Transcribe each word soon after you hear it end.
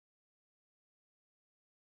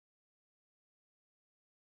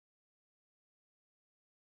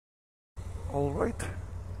Alright,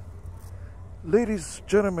 ladies,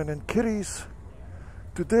 gentlemen, and kitties,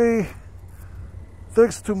 today,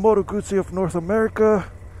 thanks to Moto Guzzi of North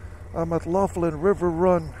America, I'm at Laughlin River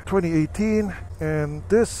Run 2018, and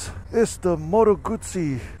this is the Moto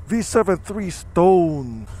Guzzi V73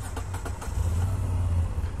 Stone.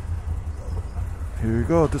 Here you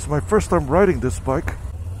go. This is my first time riding this bike.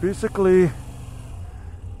 Basically,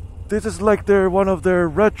 this is like one of their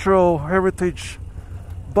retro heritage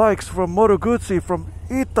bikes from Moto Guzzi from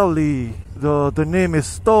Italy. The name is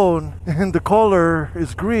Stone and the color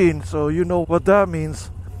is green, so you know what that means.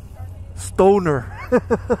 Stoner.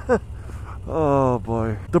 Oh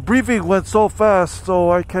boy. The briefing went so fast, so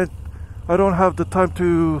I don't have the time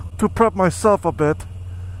to prep myself a bit.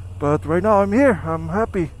 But right now I'm here. I'm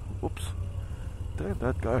happy. Oops. Damn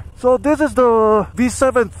that guy. So this is the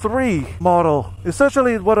V73 model.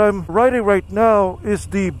 Essentially what I'm riding right now is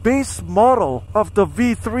the base model of the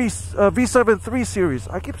V73 series.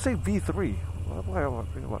 I keep saying V3.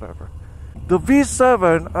 Whatever. The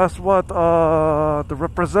V7, as what the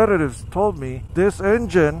representatives told me, this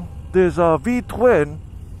engine, this V-twin,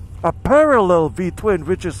 a parallel V-twin,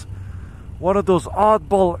 which is one of those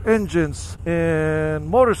oddball engines in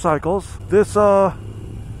motorcycles. This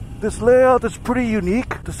layout is pretty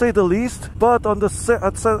unique, to say the least, but at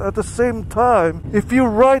the same time, if you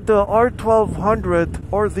ride the R1200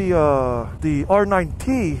 or the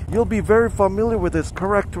R9T, you'll be very familiar with its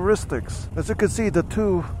characteristics. As you can see, the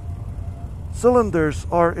two cylinders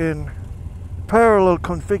are in parallel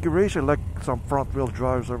configuration, like some front wheel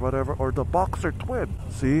drives or whatever, or the Boxer twin.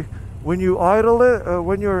 See, when you idle it,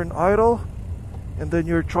 when you're in idle, and then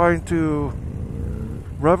you're trying to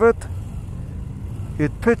rev it,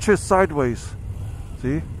 it pitches sideways.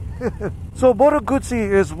 See? So Moto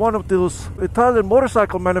Guzzi is one of those Italian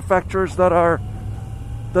motorcycle manufacturers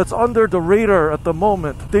that's under the radar at the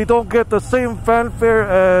moment. They don't get the same fanfare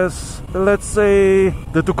as, let's say,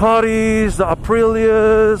 the Ducatis, the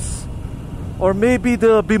Aprilias, or maybe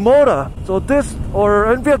the Bimota. So this, or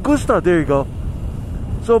Envia Agusta, there you go.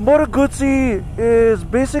 So Moto Guzzi is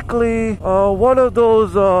basically one of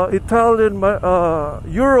those Italian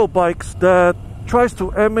Euro bikes that tries to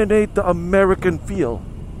emanate the American feel.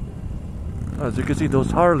 As you can see, those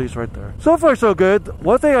Harleys right there. So far so good.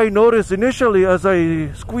 One thing I noticed initially as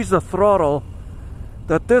I squeezed the throttle,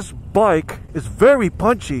 that this bike is very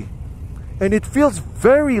punchy and it feels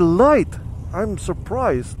very light. I'm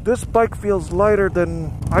surprised. This bike feels lighter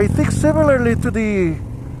than, I think, similarly to the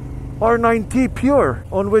R9T Pure,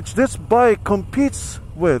 on which this bike competes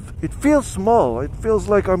with. It feels small. It feels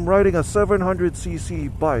like I'm riding a 700cc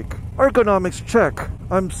bike. Ergonomics check.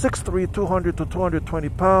 I'm 6'3", 200 to 220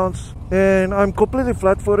 pounds, and I'm completely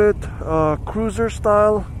flat-footed, cruiser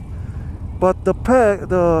style. But the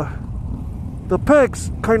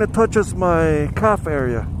pegs kind of touches my calf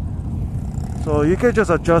area, so you can just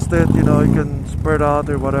adjust it. You know, you can spread out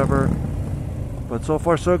or whatever. But so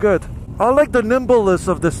far so good. I like the nimbleness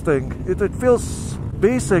of this thing. It feels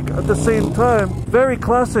basic at the same time, very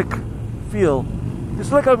classic feel.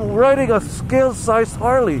 It's like I'm riding a scale-sized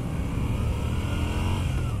Harley.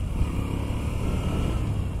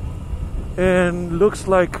 And looks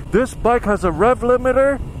like this bike has a rev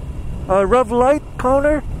limiter, a rev light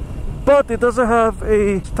counter, but it doesn't have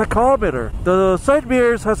a tachometer. The side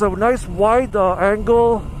mirrors has a nice wide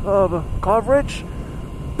angle coverage,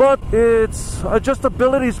 but its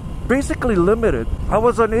adjustability is basically limited. I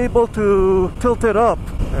was unable to tilt it up,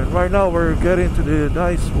 and right now we're getting to the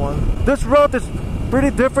nice one. This route is pretty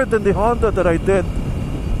different than the Honda that I did,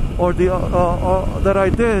 or that I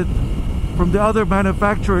did from the other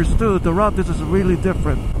manufacturers too. The route, this is really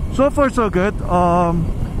different. So far so good.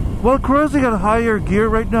 Well, cruising at higher gear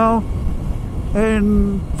right now,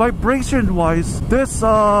 and vibration wise, this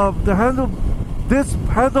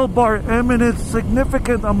handlebar emanates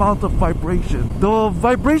significant amount of vibration. The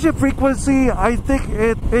vibration frequency, I think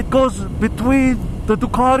it goes between the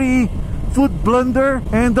Ducati Food Blender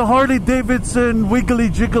and the Harley Davidson Wiggly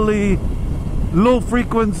Jiggly low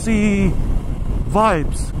frequency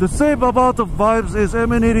vibes. The same amount of vibes is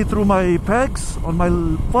emanating through my pegs on my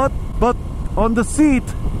foot, but on the seat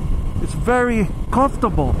it's very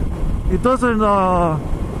comfortable. It doesn't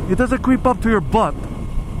creep up to your butt,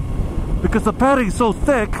 because the padding is so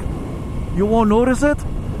thick you won't notice it,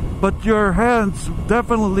 but your hands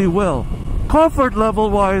definitely will. Comfort level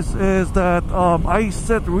wise is that I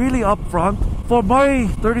sit really up front. For my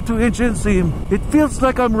 32-inch inseam, it feels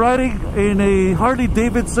like I'm riding in a Harley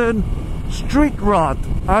Davidson street rod.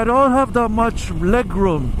 I don't have that much leg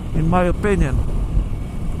room, in my opinion.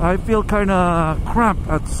 I feel kind of cramped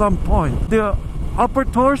at some point. The upper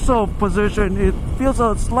torso position, it feels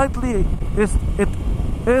a slightly, it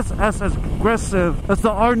is as aggressive as the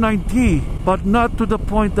R9T, but not to the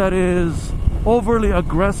point that is overly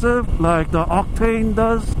aggressive like the Octane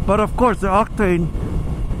does. But of course, the Octane,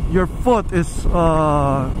 your foot is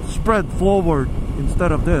spread forward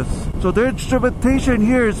instead of this. So the instrumentation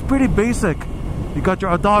here is pretty basic. You got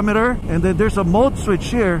your odometer, and then there's a mode switch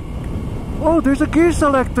here. Oh, there's a gear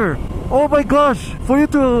selector. Oh my gosh, for you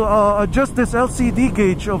to adjust this LCD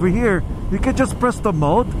gauge over here, you can just press the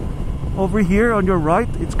mode over here on your right.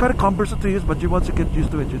 It's kind of cumbersome to use, but once you get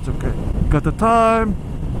used to it, it's okay. You got the time,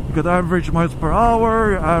 you got average miles per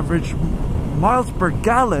hour, average miles per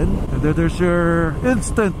gallon, and then there's your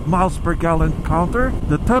instant miles per gallon counter.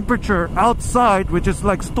 The temperature outside, which is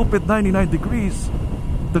like stupid 99 degrees.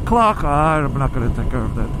 The clock, I'm not going to take care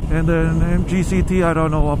of that. And then MGCT, I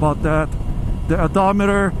don't know about that. The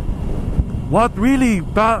odometer. What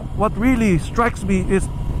really strikes me is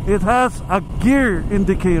it has a gear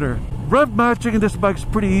indicator. Rev matching in this bike is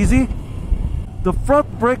pretty easy. The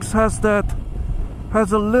front brakes has a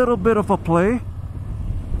little bit of a play.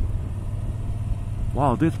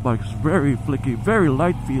 Wow, this bike is very flicky, very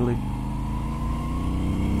light feeling.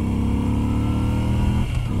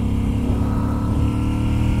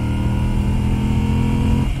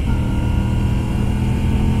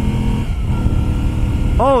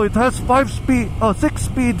 Oh, it has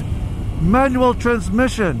 6-speed manual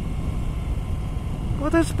transmission.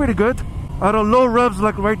 Well, that's pretty good. At a low revs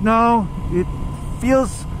like right now, it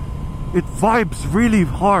vibes really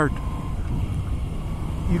hard.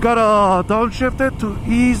 You gotta downshift it to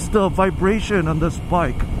ease the vibration on this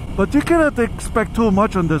bike. But you cannot expect too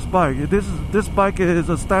much on this bike. This bike is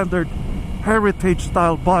a standard heritage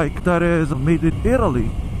style bike that is made in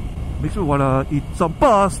Italy. Makes me wanna eat some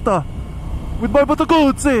pasta with my Moto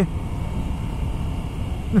Guzzi.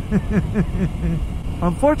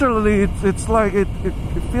 Unfortunately, it's like it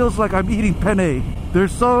feels like I'm eating penne.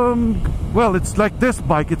 There's some, well, it's like this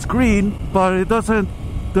bike. It's green, but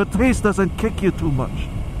the taste doesn't kick you too much.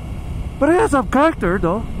 But it has some character,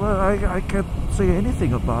 though. Well, I can't say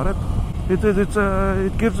anything about it.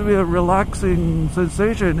 It gives me a relaxing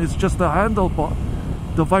sensation. It's just the handlebar.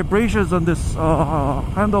 The vibrations on this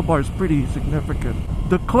handlebar is pretty significant.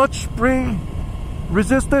 The clutch spring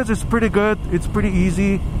resistance is pretty good. It's pretty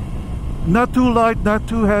easy. Not too light, not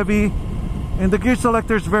too heavy. And the gear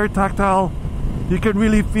selector is very tactile. You can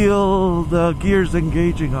really feel the gears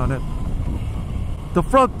engaging on it. The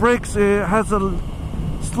front brakes, it has a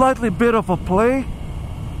slightly bit of a play.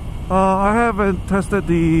 I haven't tested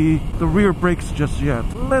the rear brakes just yet.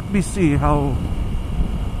 Let me see how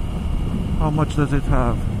much does it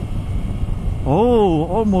have. Oh,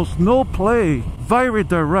 almost no play. Very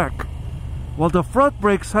direct. While the front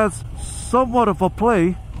brakes has somewhat of a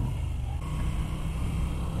play.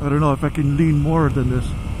 I don't know if I can lean more than this.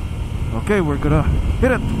 Okay, we're gonna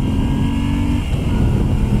hit it.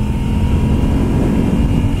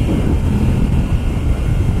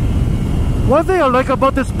 One thing I like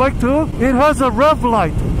about this bike too, it has a rev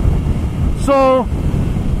light. So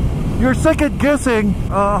you're second guessing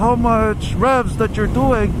how much revs that you're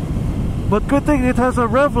doing. But good thing it has a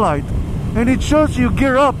rev light. And it shows you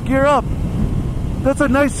gear up, gear up. That's a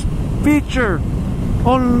nice feature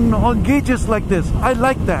on gauges like this. I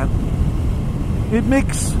like that. It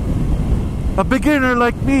makes a beginner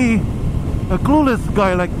like me, a clueless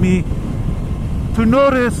guy like me, to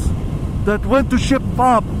notice that when to shift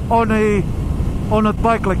up on a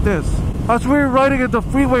bike like this. As we're riding at the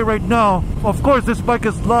freeway right now, of course this bike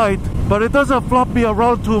is light, but it doesn't flop me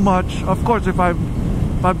around too much. Of course, if I'm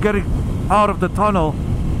getting out of the tunnel,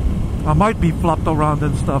 I might be flopped around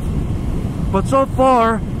and stuff. But so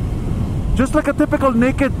far, just like a typical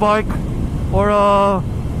naked bike or a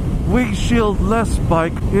windshield-less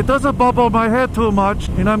bike, it doesn't bubble my head too much,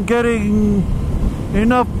 and I'm getting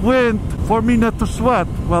enough wind for me not to sweat.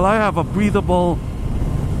 Well, I have a breathable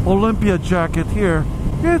Olympia jacket here.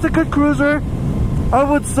 Yeah, it's a good cruiser. I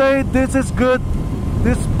would say this is good.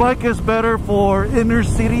 This bike is better for inner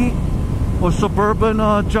city or suburban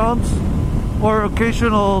jaunts or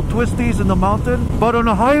occasional twisties in the mountain. But on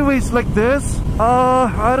the highways like this,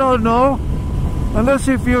 I don't know. Unless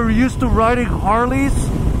if you're used to riding Harleys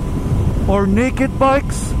or naked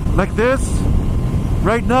bikes like this.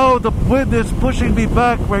 Right now the wind is pushing me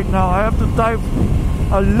back right now. I have to dive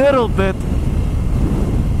a little bit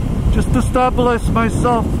just to stabilize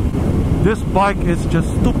myself. This bike is just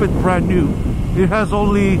stupid brand new. It has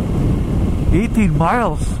only 18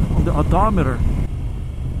 miles on the odometer.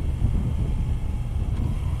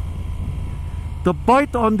 The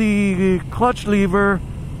bite on the clutch lever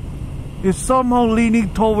is somehow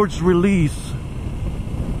leaning towards release.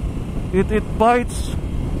 It bites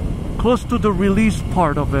close to the release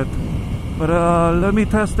part of it. But let me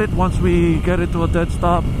test it once we get it to a dead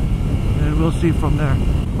stop, and we'll see from there.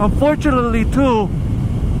 Unfortunately too,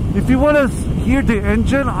 if you want to hear the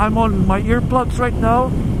engine, I'm on my earplugs right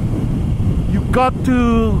now. You got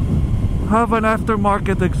to have an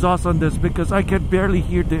aftermarket exhaust on this because I can barely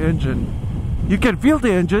hear the engine. You can feel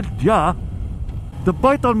the engine, yeah. The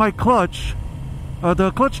bite on my clutch,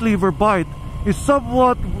 the clutch lever bite, is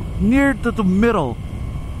somewhat near to the middle,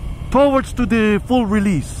 towards to the full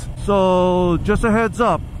release. So just a heads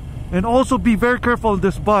up. And also be very careful on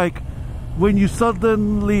this bike when you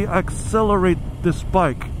suddenly accelerate this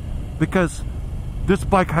bike, because this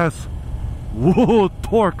bike has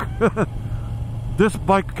torque. This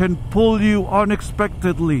bike can pull you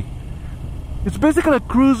unexpectedly. It's basically a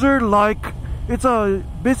cruiser, like it's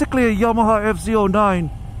basically a Yamaha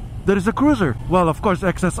FZ09 that is a cruiser. Well, of course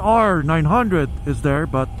XSR 900 is there,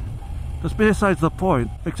 but that's besides the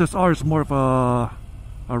point. XSR is more of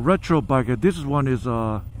a retro bike, and this one is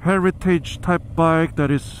a heritage type bike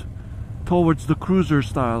that is towards the cruiser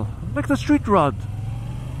style, like the street rod.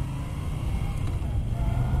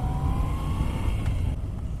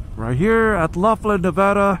 Right here at Laughlin,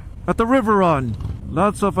 Nevada, at the River Run.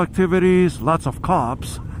 Lots of activities, lots of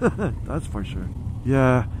cops. That's for sure.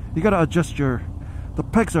 Yeah, you gotta adjust the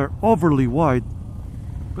pegs are overly wide.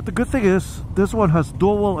 But the good thing is, this one has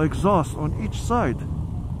dual exhaust on each side.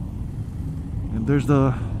 And there's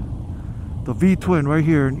the V-twin right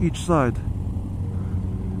here on each side.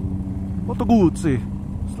 Moto Guzzi.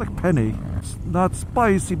 It's like penny. It's not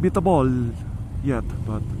spicy beatable yet,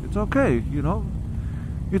 but it's okay, you know.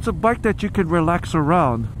 It's a bike that you can relax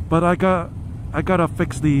around, but I gotta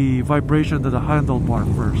fix the vibration to the handlebar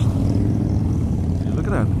first. Look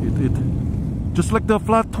at that. It just like the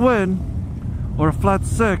flat twin or flat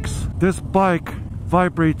 6, this bike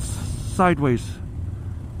vibrates sideways.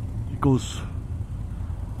 It goes,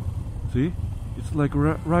 see? It's like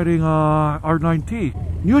riding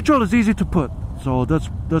R9T. Neutral is easy to put, so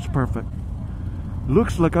that's perfect.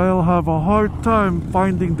 Looks like I'll have a hard time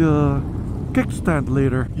finding the kickstand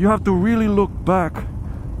later. You have to really look back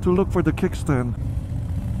to look for the kickstand.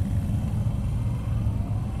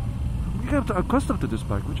 You get accustomed to this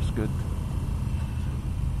bike, which is good.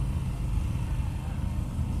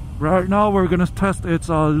 Right now we're gonna test its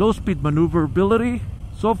low speed maneuverability.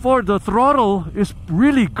 So far the throttle is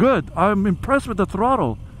really good. I'm impressed with the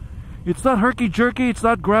throttle. It's not herky-jerky, it's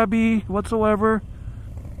not grabby whatsoever.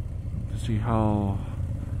 Let's see how...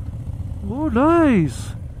 Oh,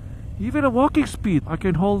 nice! Even at walking speed, I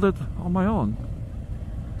can hold it on my own.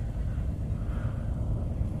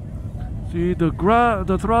 See, the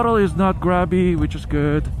throttle is not grabby, which is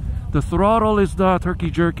good. The throttle is not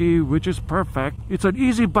herky-jerky, which is perfect. It's an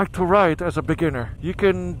easy bike to ride as a beginner. You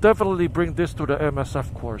can definitely bring this to the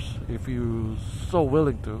MSF course if you're so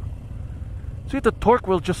willing to. See, the torque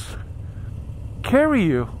will just carry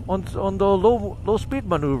you on the low speed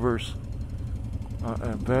maneuvers.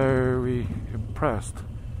 I'm very impressed.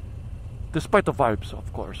 Despite the vibes,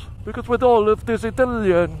 of course. Because with all of this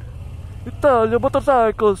Italian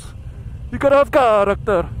motorcycles, you gotta have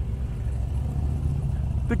character.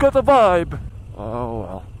 They got a vibe. Oh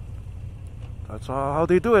well. That's how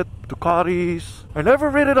they do it. Ducatis. I never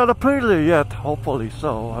ridden it on a Aprilia yet, hopefully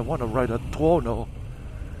so. I want to ride a Tuono.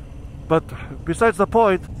 But besides the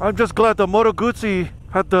point, I'm just glad the Moto Guzzi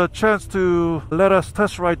had the chance to let us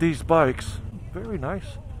test ride these bikes. Very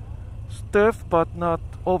nice. Stiff but not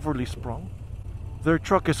overly sprung. Their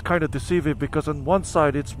truck is kind of deceiving because on one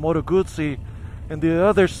side it's Moto Guzzi and the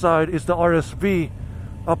other side is the RSV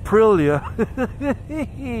Aprilia.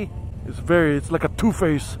 It's like a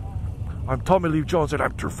two-face. I'm Tommy Lee Jones and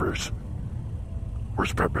I'm Two-Face.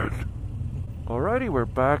 Where's Batman? Alrighty, we're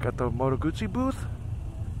back at the Moto Guzzi booth.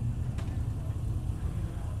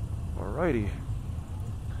 Alrighty.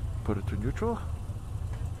 Put it to neutral.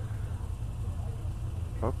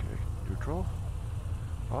 Okay, neutral.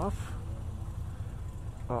 Off.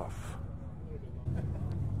 Off.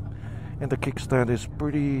 And the kickstand is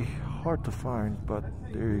pretty hard to find, but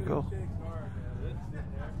there you go.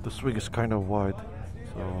 The swing is kind of wide,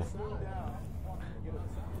 so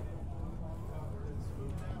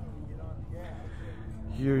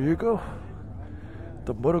here you go.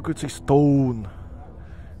 The Moto Guzzi Stone,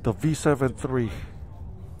 the V73.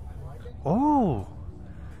 Oh,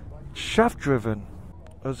 shaft driven.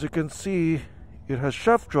 As you can see, it has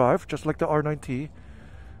shaft drive, just like the R9T.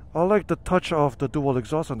 I like the touch of the dual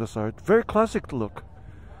exhaust on the side. Very classic look.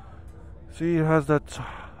 See, it has that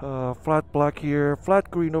flat black here,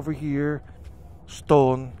 flat green over here,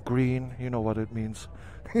 stone green. You know what it means.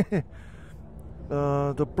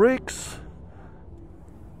 The brakes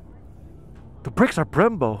are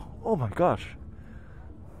Brembo. Oh my gosh.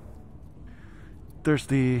 There's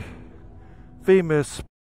the famous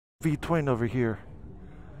V-twin over here.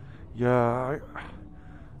 Yeah,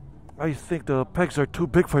 I think the pegs are too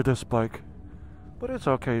big for this bike, but it's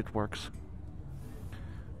okay, it works.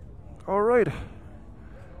 Alright,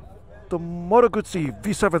 the Moto Guzzi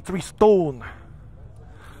V7 3 Stone.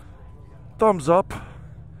 Thumbs up.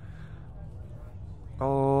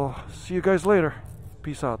 I'll see you guys later.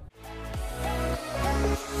 Peace out.